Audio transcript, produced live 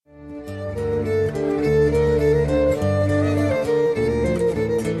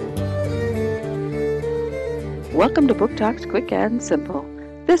Welcome to Book Talks Quick and Simple.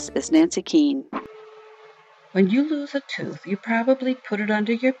 This is Nancy Keene. When you lose a tooth, you probably put it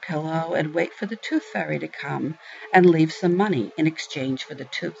under your pillow and wait for the tooth fairy to come and leave some money in exchange for the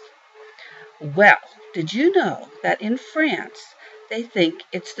tooth. Well, did you know that in France they think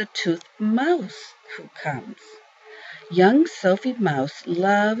it's the tooth mouse who comes? Young Sophie Mouse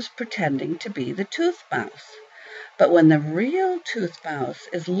loves pretending to be the tooth mouse. But when the real tooth mouse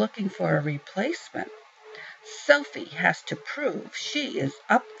is looking for a replacement, Sophie has to prove she is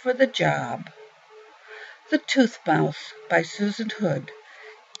up for the job. The Tooth Mouse by Susan Hood,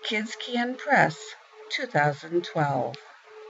 Kids Can Press, 2012.